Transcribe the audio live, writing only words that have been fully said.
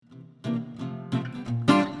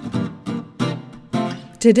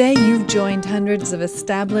Today, you've joined hundreds of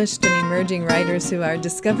established and emerging writers who are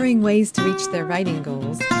discovering ways to reach their writing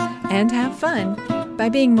goals and have fun by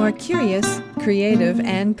being more curious, creative,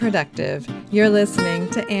 and productive. You're listening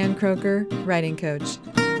to Ann Croker, Writing Coach.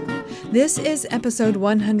 This is episode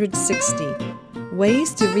 160,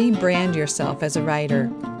 Ways to Rebrand Yourself as a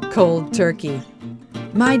Writer, Cold Turkey.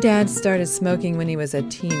 My dad started smoking when he was a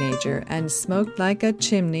teenager and smoked like a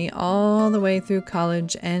chimney all the way through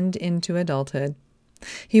college and into adulthood.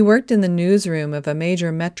 He worked in the newsroom of a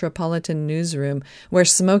major metropolitan newsroom where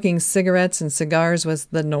smoking cigarettes and cigars was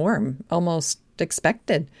the norm, almost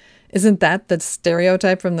expected. Isn't that the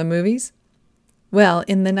stereotype from the movies? Well,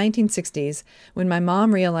 in the 1960s, when my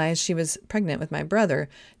mom realized she was pregnant with my brother,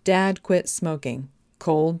 Dad quit smoking.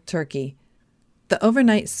 Cold turkey. The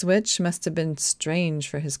overnight switch must have been strange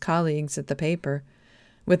for his colleagues at the paper,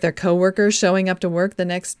 with their coworkers showing up to work the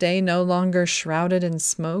next day no longer shrouded in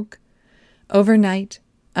smoke. Overnight,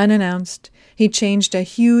 unannounced, he changed a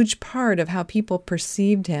huge part of how people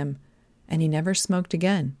perceived him, and he never smoked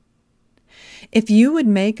again. If you would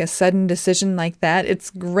make a sudden decision like that, it's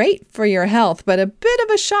great for your health, but a bit of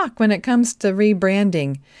a shock when it comes to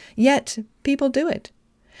rebranding. Yet, people do it.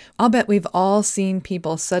 I'll bet we've all seen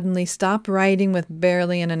people suddenly stop writing with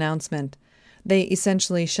barely an announcement. They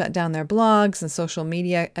essentially shut down their blogs and social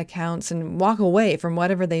media accounts and walk away from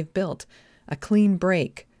whatever they've built. A clean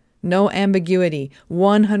break. No ambiguity,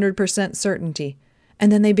 100% certainty.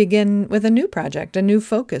 And then they begin with a new project, a new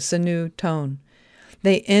focus, a new tone.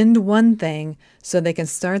 They end one thing so they can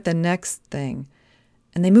start the next thing.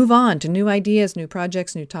 And they move on to new ideas, new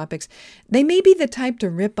projects, new topics. They may be the type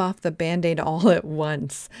to rip off the Band-Aid all at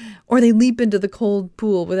once. Or they leap into the cold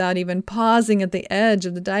pool without even pausing at the edge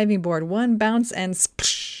of the diving board. One bounce and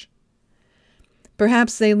splash.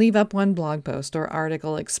 Perhaps they leave up one blog post or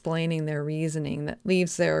article explaining their reasoning that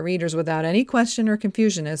leaves their readers without any question or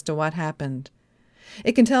confusion as to what happened.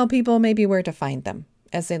 It can tell people maybe where to find them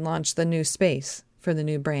as they launch the new space for the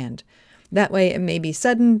new brand. That way it may be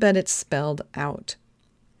sudden, but it's spelled out.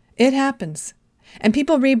 It happens. And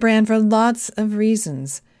people rebrand for lots of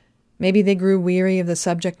reasons. Maybe they grew weary of the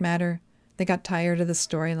subject matter. They got tired of the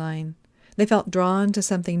storyline. They felt drawn to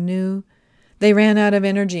something new. They ran out of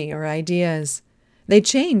energy or ideas. They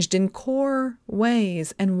changed in core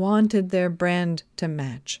ways and wanted their brand to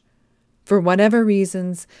match. For whatever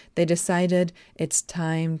reasons, they decided it's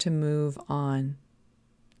time to move on.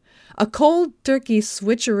 A cold turkey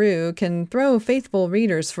switcheroo can throw faithful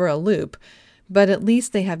readers for a loop, but at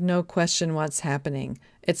least they have no question what's happening.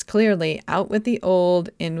 It's clearly out with the old,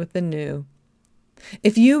 in with the new.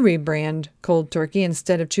 If you rebrand cold turkey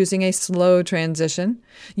instead of choosing a slow transition,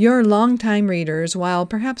 your longtime readers, while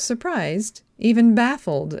perhaps surprised, even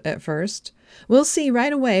baffled at first, will see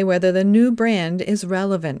right away whether the new brand is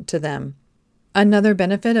relevant to them. Another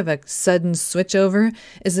benefit of a sudden switchover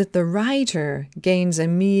is that the writer gains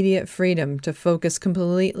immediate freedom to focus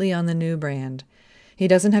completely on the new brand. He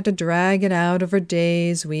doesn't have to drag it out over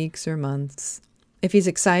days, weeks, or months. If he's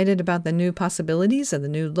excited about the new possibilities of the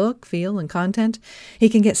new look, feel, and content, he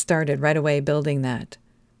can get started right away building that.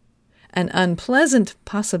 An unpleasant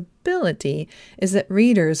possibility is that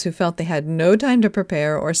readers who felt they had no time to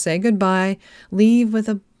prepare or say goodbye leave with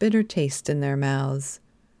a bitter taste in their mouths.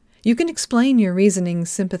 You can explain your reasoning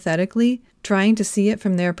sympathetically, trying to see it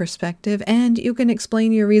from their perspective, and you can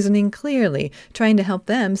explain your reasoning clearly, trying to help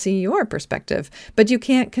them see your perspective, but you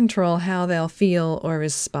can't control how they'll feel or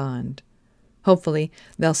respond. Hopefully,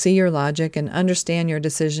 they'll see your logic and understand your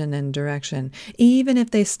decision and direction. Even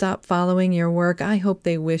if they stop following your work, I hope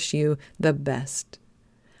they wish you the best.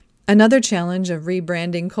 Another challenge of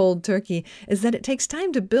rebranding cold turkey is that it takes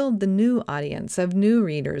time to build the new audience of new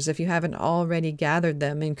readers if you haven't already gathered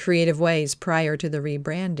them in creative ways prior to the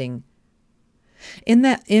rebranding. In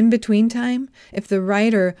that in-between time, if the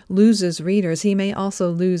writer loses readers, he may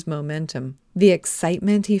also lose momentum. The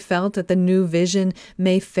excitement he felt at the new vision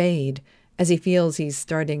may fade as he feels he's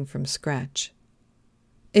starting from scratch.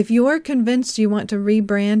 If you're convinced you want to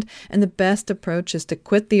rebrand and the best approach is to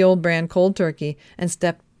quit the old brand cold turkey and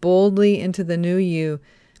step boldly into the new you,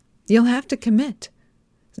 you'll have to commit.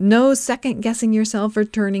 No second-guessing yourself or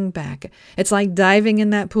turning back. It's like diving in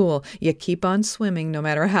that pool. You keep on swimming no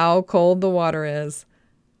matter how cold the water is.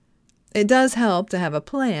 It does help to have a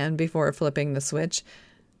plan before flipping the switch.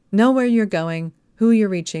 Know where you're going, who you're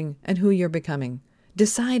reaching, and who you're becoming.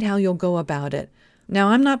 Decide how you'll go about it. Now,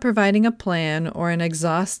 I'm not providing a plan or an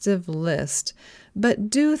exhaustive list, but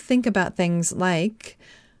do think about things like,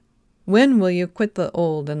 when will you quit the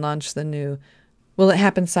old and launch the new? Will it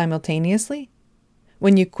happen simultaneously?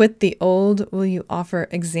 When you quit the old, will you offer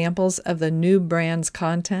examples of the new brand's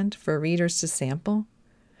content for readers to sample?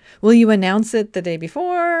 Will you announce it the day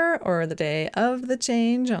before or the day of the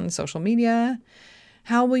change on social media?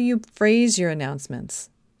 How will you phrase your announcements,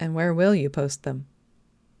 and where will you post them?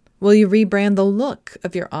 Will you rebrand the look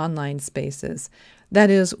of your online spaces? That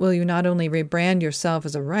is, will you not only rebrand yourself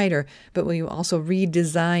as a writer, but will you also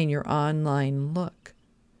redesign your online look?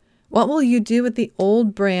 What will you do with the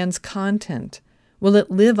old brand's content? Will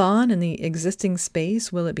it live on in the existing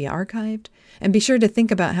space? Will it be archived? And be sure to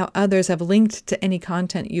think about how others have linked to any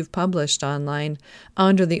content you've published online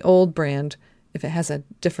under the old brand if it has a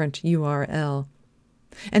different URL.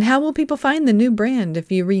 And how will people find the new brand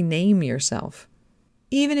if you rename yourself?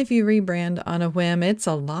 Even if you rebrand on a whim, it's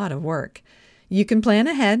a lot of work. You can plan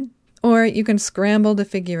ahead, or you can scramble to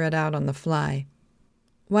figure it out on the fly.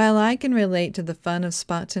 While I can relate to the fun of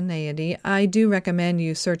spontaneity, I do recommend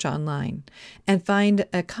you search online and find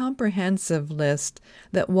a comprehensive list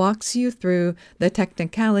that walks you through the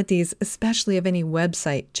technicalities, especially of any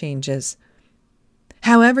website changes.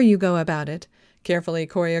 However you go about it, carefully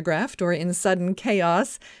choreographed or in sudden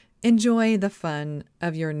chaos, enjoy the fun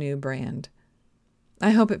of your new brand. I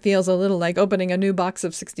hope it feels a little like opening a new box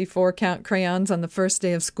of 64-count crayons on the first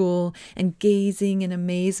day of school and gazing in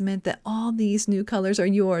amazement that all these new colors are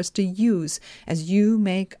yours to use as you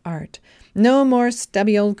make art. No more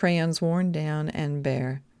stubby old crayons worn down and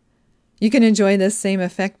bare. You can enjoy this same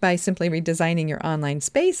effect by simply redesigning your online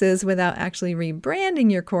spaces without actually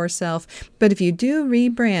rebranding your core self. But if you do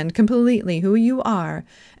rebrand completely who you are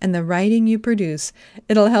and the writing you produce,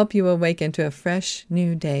 it'll help you awaken to a fresh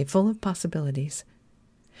new day full of possibilities.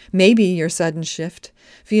 Maybe your sudden shift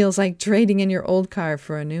feels like trading in your old car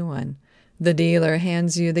for a new one. The dealer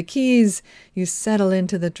hands you the keys, you settle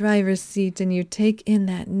into the driver's seat, and you take in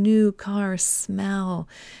that new car smell,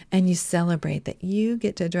 and you celebrate that you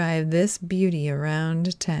get to drive this beauty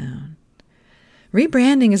around town.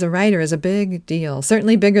 Rebranding as a writer is a big deal,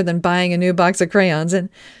 certainly bigger than buying a new box of crayons, and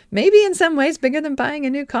maybe in some ways bigger than buying a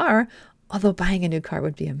new car, although buying a new car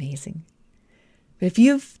would be amazing. But if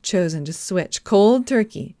you've chosen to switch cold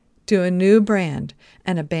turkey to a new brand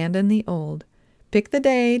and abandon the old, pick the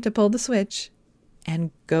day to pull the switch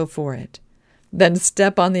and go for it. Then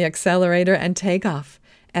step on the accelerator and take off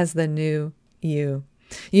as the new you.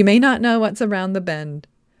 You may not know what's around the bend,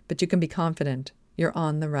 but you can be confident you're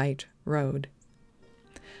on the right road.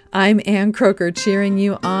 I'm Ann Croker, cheering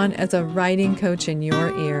you on as a writing coach in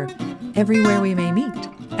your ear, everywhere we may meet.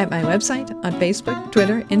 At my website, on Facebook,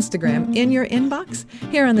 Twitter, Instagram, in your inbox,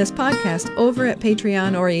 here on this podcast, over at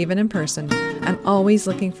Patreon, or even in person. I'm always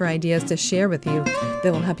looking for ideas to share with you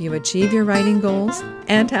that will help you achieve your writing goals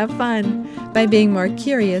and have fun by being more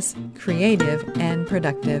curious, creative, and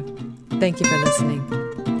productive. Thank you for listening.